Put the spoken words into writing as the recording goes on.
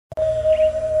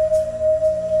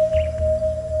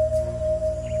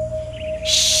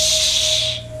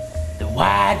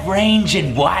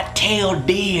wide-ranging white-tailed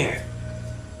deer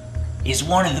is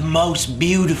one of the most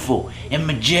beautiful and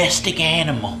majestic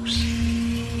animals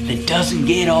that doesn't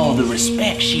get all the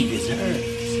respect she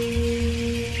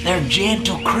deserves. They're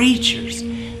gentle creatures.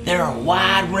 They're a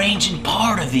wide-ranging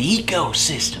part of the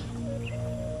ecosystem.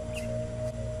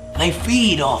 They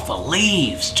feed off of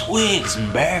leaves, twigs,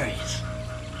 and berries.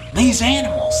 These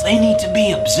animals, they need to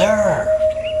be observed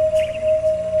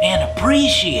and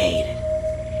appreciated,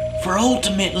 for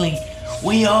ultimately,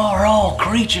 we are all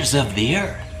creatures of the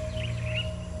earth.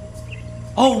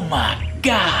 Oh my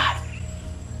God!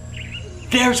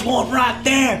 There's one right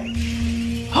there!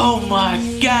 Oh my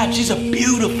God, she's a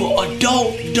beautiful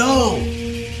adult doe!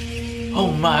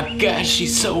 Oh my God,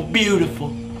 she's so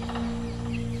beautiful.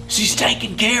 She's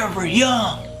taking care of her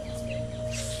young.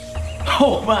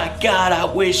 Oh my God, I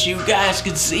wish you guys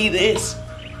could see this.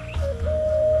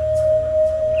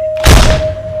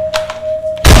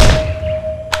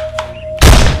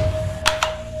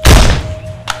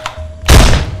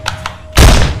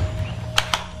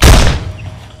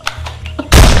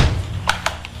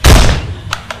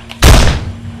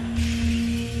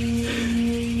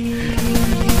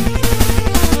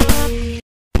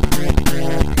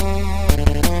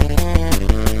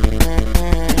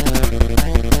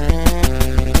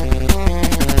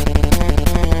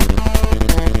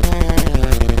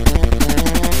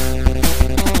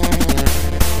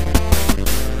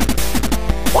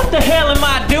 What the hell am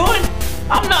I doing?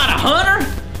 I'm not a hunter.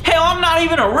 Hell, I'm not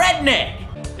even a redneck.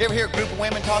 You ever hear a group of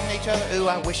women talking to each other? Ooh,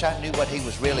 I wish I knew what he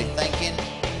was really thinking.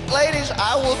 Ladies,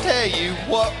 I will tell you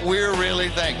what we're really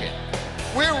thinking.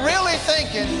 We're really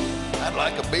thinking, I'd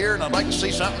like a beer and I'd like to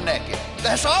see something naked.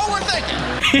 That's all we're thinking.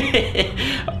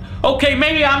 Okay,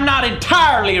 maybe I'm not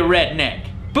entirely a redneck,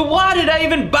 but why did I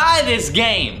even buy this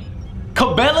game?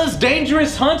 Cabelas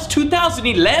Dangerous Hunts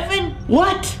 2011?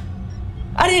 What?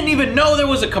 I didn't even know there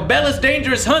was a Cabelas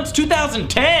Dangerous Hunts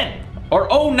 2010 or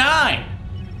 09.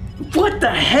 What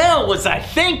the hell was I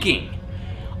thinking?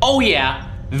 Oh yeah,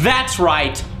 that's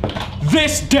right.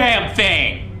 This damn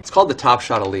thing. It's called the Top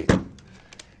Shot Elite.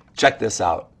 Check this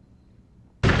out.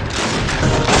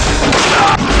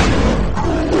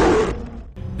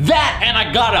 That, and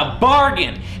I got a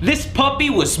bargain. This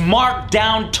puppy was marked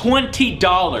down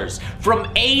 $20 from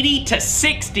 $80 to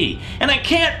 $60, and I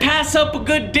can't pass up a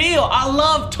good deal. I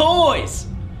love toys,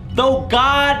 though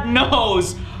God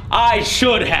knows I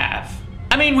should have.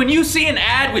 I mean, when you see an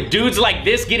ad with dudes like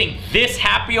this getting this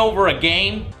happy over a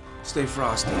game. Stay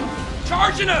frosty.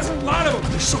 Charging us! A lot of them!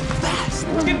 They're so fast!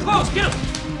 Get close, get them!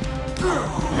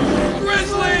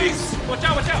 Grizzlies! Watch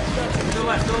out, watch out! To the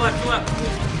left, to the left, to the left.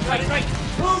 Right, right.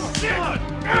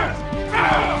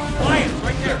 Lions,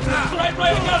 right there. Right,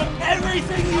 right, I got him!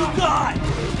 Everything you got!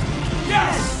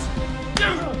 Yes!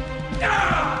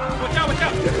 Watch out, watch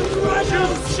out!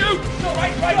 Shoot, shoot! Go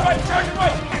right, right, right, charging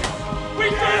right! We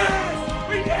did it!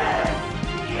 We did it!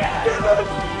 Yes!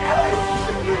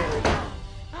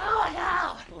 Oh,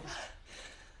 no!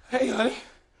 Hey, honey.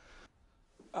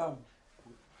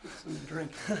 Some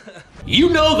drink. You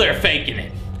know they're faking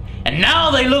it. And now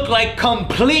they look like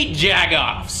complete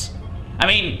jagoffs. I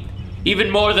mean, even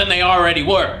more than they already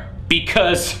were.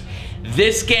 Because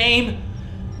this game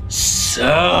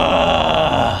sucks.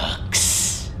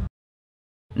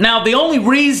 Now, the only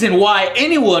reason why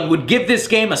anyone would give this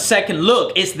game a second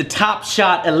look is the Top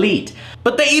Shot Elite.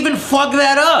 But they even fuck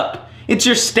that up. It's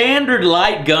your standard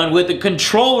light gun with a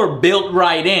controller built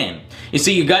right in. You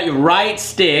see, you got your right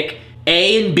stick,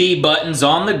 A and B buttons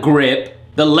on the grip,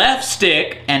 the left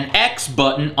stick and X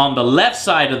button on the left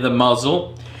side of the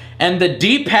muzzle, and the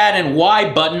D-pad and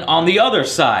Y button on the other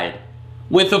side,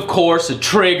 with of course a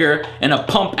trigger and a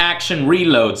pump action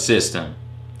reload system.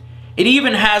 It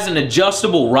even has an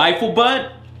adjustable rifle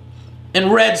butt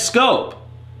and red scope.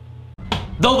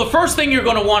 Though the first thing you're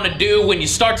going to want to do when you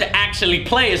start to actually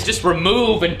play is just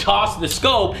remove and toss the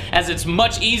scope, as it's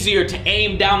much easier to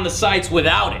aim down the sights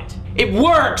without it. It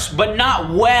works, but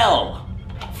not well.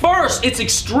 First, it's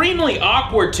extremely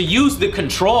awkward to use the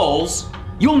controls.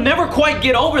 You'll never quite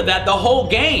get over that the whole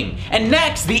game. And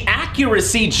next, the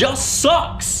accuracy just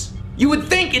sucks. You would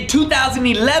think in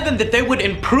 2011 that they would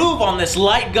improve on this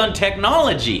light gun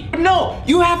technology. But no,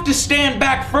 you have to stand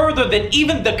back further than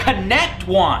even the Kinect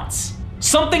wants.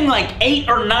 Something like 8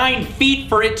 or 9 feet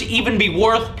for it to even be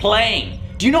worth playing.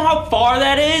 Do you know how far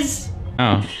that is?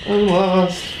 Oh. I'm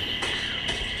lost.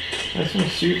 I just want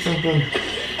to shoot something.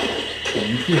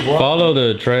 Follow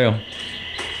the trail.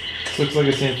 This looks like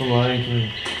a scene from Lion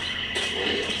King.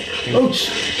 Oh,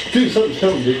 dude, something's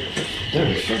coming, dude.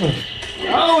 There, shut up.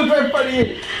 Oh, it's right in front of you.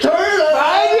 Turn it!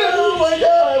 Oh my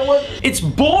God! It's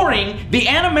boring, the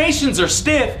animations are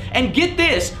stiff, and get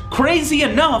this, crazy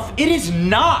enough, it is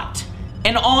not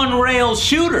an on-rails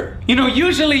shooter. You know,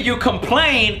 usually you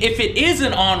complain if it is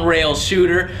an on-rails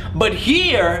shooter, but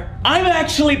here, I'm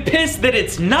actually pissed that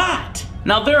it's not.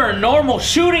 Now, there are normal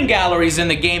shooting galleries in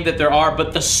the game that there are,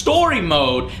 but the story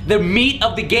mode, the meat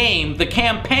of the game, the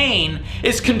campaign,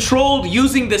 is controlled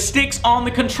using the sticks on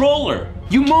the controller.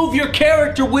 You move your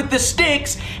character with the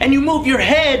sticks, and you move your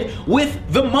head with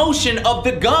the motion of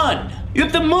the gun. You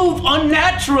have to move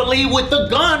unnaturally with the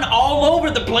gun all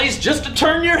over the place just to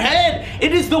turn your head.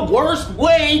 It is the worst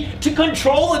way to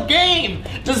control a game.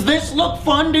 Does this look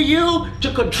fun to you?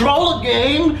 To control a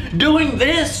game doing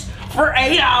this for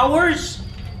 8 hours?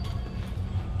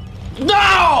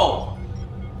 No!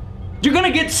 You're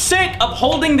gonna get sick of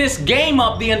holding this game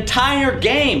up the entire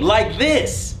game like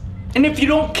this. And if you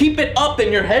don't keep it up,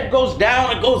 then your head goes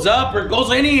down, it goes up, or it goes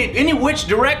any which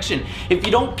direction. If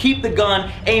you don't keep the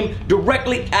gun aimed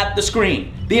directly at the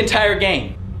screen the entire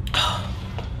game.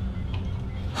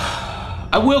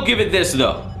 I will give it this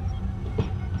though.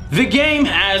 The game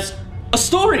has a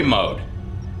story mode.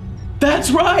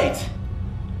 That's right.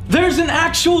 There's an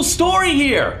actual story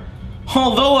here.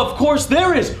 Although, of course,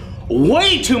 there is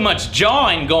way too much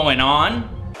jawing going on.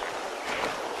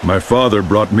 My father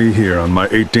brought me here on my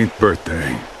 18th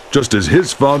birthday, just as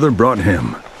his father brought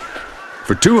him.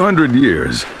 For 200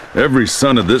 years, every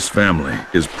son of this family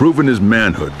is proven his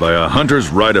manhood by a hunter's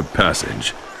rite of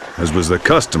passage, as was the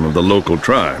custom of the local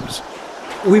tribes.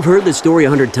 We've heard this story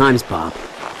 100 times, Pop.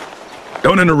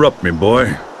 Don't interrupt me,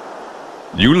 boy.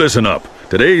 You listen up.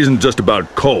 Today isn't just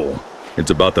about Cole.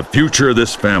 It's about the future of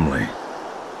this family.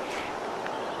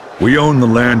 We own the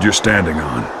land you're standing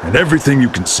on, and everything you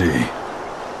can see.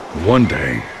 One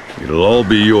day, it'll all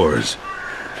be yours.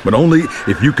 But only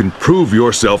if you can prove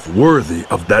yourself worthy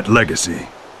of that legacy.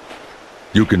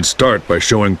 You can start by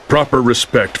showing proper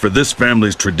respect for this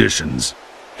family's traditions.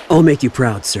 I'll make you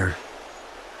proud, sir.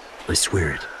 I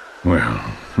swear it.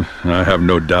 Well, I have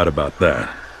no doubt about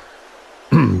that.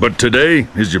 But today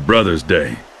is your brother's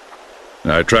day.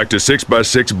 I tracked a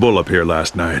 6x6 bull up here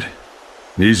last night.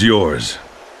 He's yours,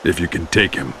 if you can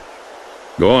take him.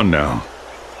 Go on now.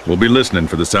 We'll be listening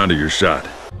for the sound of your shot.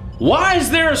 Why is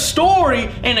there a story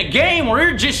in a game where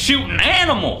you're just shooting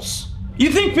animals?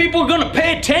 You think people are gonna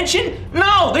pay attention?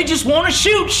 No, they just wanna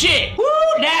shoot shit. Woo,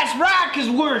 that's right, cause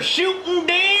we're shooting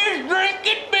deers,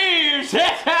 drinking beers.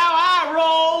 That's how I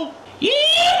roll.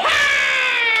 Yeehaw!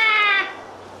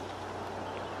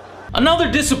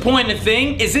 Another disappointing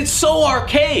thing is it's so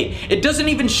arcade. It doesn't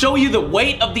even show you the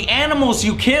weight of the animals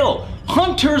you kill.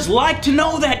 Hunters like to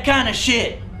know that kind of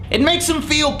shit. It makes them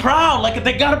feel proud, like if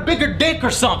they got a bigger dick or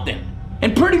something.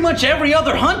 And pretty much every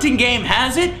other hunting game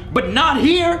has it, but not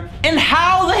here. And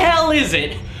how the hell is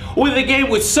it with a game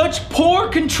with such poor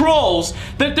controls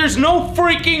that there's no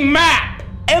freaking map?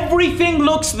 Everything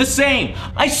looks the same.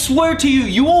 I swear to you,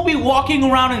 you will be walking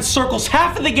around in circles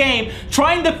half of the game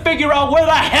trying to figure out where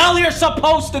the hell you're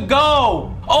supposed to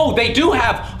go. Oh, they do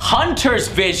have Hunter's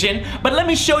Vision, but let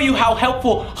me show you how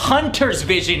helpful Hunter's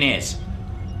Vision is.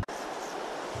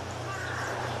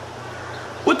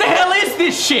 What the hell is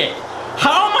this shit?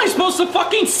 How am I supposed to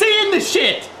fucking see in this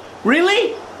shit?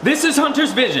 Really? This is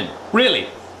Hunter's Vision. Really?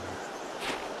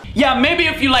 Yeah, maybe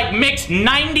if you like mix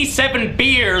 97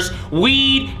 beers,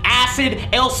 weed, acid,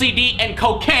 LCD, and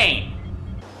cocaine.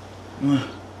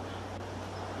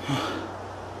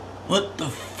 What the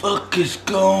fuck is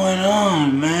going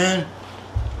on, man?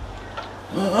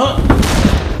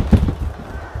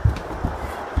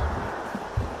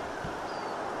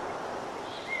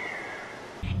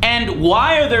 And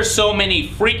why are there so many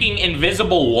freaking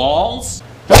invisible walls?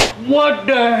 What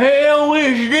the hell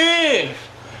is this?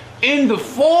 In the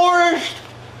forest?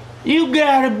 You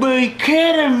gotta be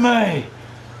kidding me.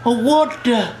 What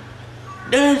the?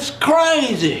 That's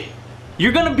crazy.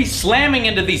 You're gonna be slamming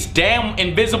into these damn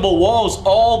invisible walls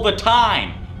all the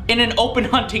time in an open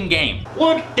hunting game.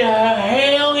 What the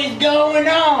hell is going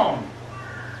on?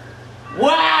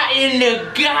 Why in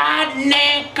the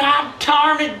God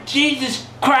darn it, Jesus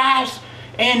Christ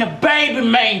and a baby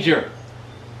manger?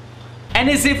 And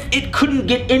as if it couldn't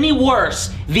get any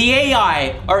worse, the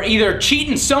AI are either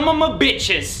cheating some of my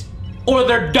bitches or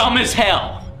they're dumb as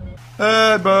hell.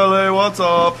 Hey, Burley, what's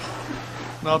up?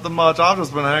 Nothing much, I've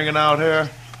just been hanging out here.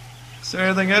 See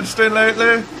anything interesting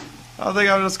lately? I think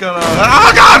I'm just gonna...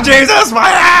 Oh God, Jesus, my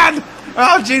hand!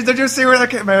 Oh jeez, did you see where that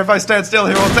came? Man, if I stand still,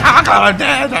 he won't say, oh God, I'm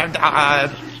dead, I'm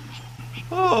dead.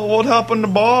 Oh, what happened to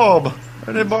Bob?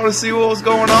 Anybody see what was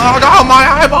going on? Oh,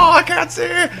 my eyeball, I can't see.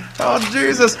 Oh,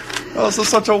 Jesus. Oh, this is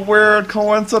such a weird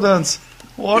coincidence.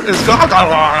 What is going on?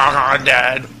 Oh, I'm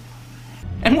dead.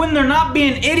 And when they're not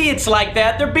being idiots like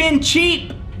that, they're being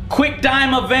cheap. Quick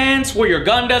dime events where your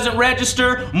gun doesn't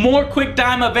register, more quick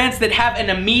dime events that have an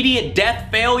immediate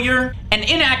death failure, an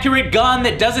inaccurate gun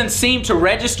that doesn't seem to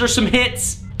register some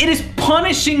hits. It is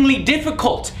punishingly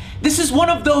difficult. This is one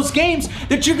of those games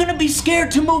that you're gonna be scared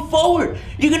to move forward.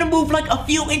 You're gonna move like a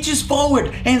few inches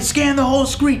forward and scan the whole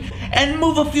screen, and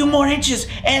move a few more inches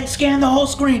and scan the whole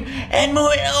screen, and move,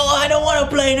 oh, I don't wanna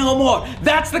play no more.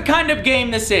 That's the kind of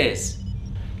game this is.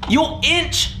 You'll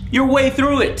inch your way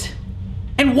through it.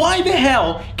 And why the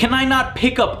hell can I not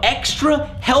pick up extra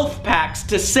health packs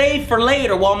to save for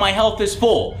later while my health is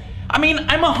full? I mean,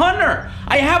 I'm a hunter.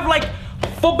 I have like a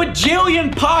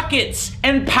bajillion pockets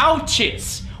and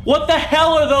pouches. What the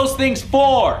hell are those things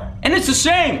for? And it's a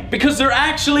shame, because they're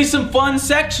actually some fun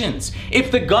sections.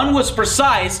 If the gun was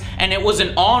precise and it was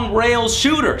an on-rails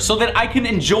shooter so that I can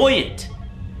enjoy it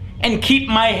and keep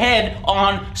my head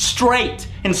on straight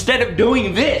instead of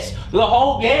doing this the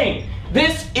whole game.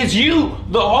 This is you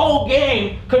the whole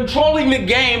game, controlling the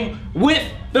game with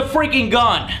the freaking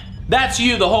gun. That's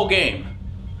you the whole game.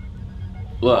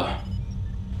 Ugh.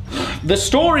 The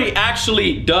story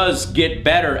actually does get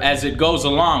better as it goes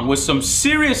along, with some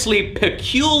seriously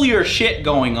peculiar shit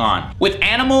going on. With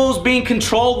animals being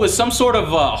controlled with some sort of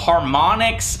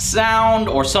harmonics sound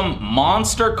or some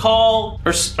monster call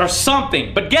or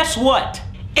something. But guess what?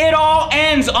 It all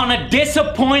ends on a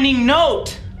disappointing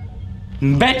note.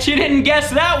 Bet you didn't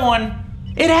guess that one.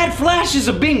 It had flashes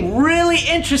of being really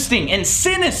interesting and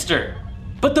sinister.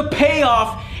 But the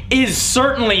payoff is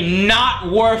certainly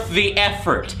not worth the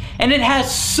effort. And it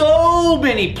has so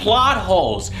many plot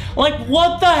holes. Like,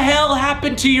 what the hell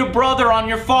happened to your brother on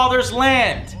your father's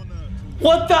land?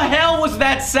 What the hell was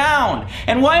that sound?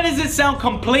 And why does it sound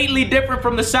completely different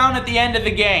from the sound at the end of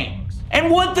the game? And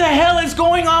what the hell is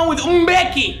going on with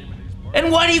Mbeki?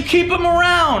 And why do you keep him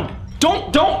around?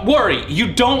 Don't worry,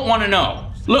 you don't want to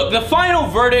know. Look, the final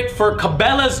verdict for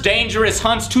Cabelas Dangerous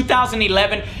Hunts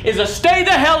 2011 is a stay the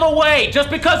hell away.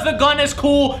 Just because the gun is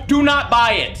cool, do not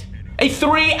buy it. A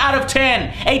 3 out of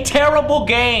 10. A terrible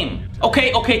game.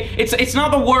 Okay, it's not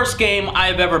the worst game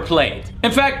I've ever played.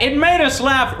 In fact, it made us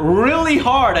laugh really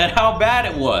hard at how bad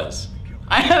it was.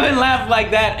 I haven't laughed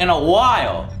like that in a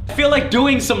while. I feel like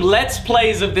doing some Let's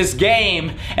Plays of this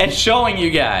game and showing you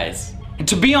guys. And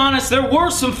to be honest, there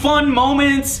were some fun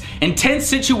moments, intense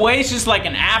situations like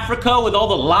in Africa with all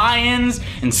the lions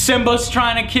and Simba's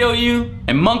trying to kill you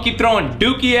and Monkey throwing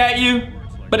dookie at you.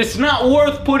 But it's not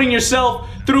worth putting yourself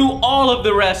through all of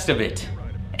the rest of it.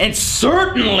 And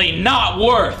certainly not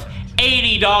worth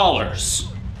 $80.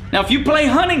 Now, if you play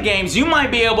hunting games, you might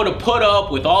be able to put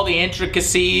up with all the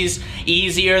intricacies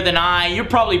easier than I. You're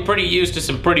probably pretty used to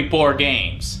some pretty poor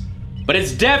games. But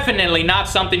it's definitely not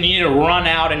something you need to run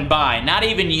out and buy. Not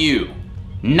even you.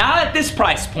 Not at this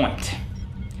price point.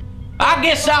 I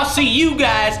guess I'll see you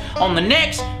guys on the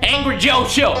next Angry Joe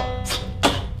Show.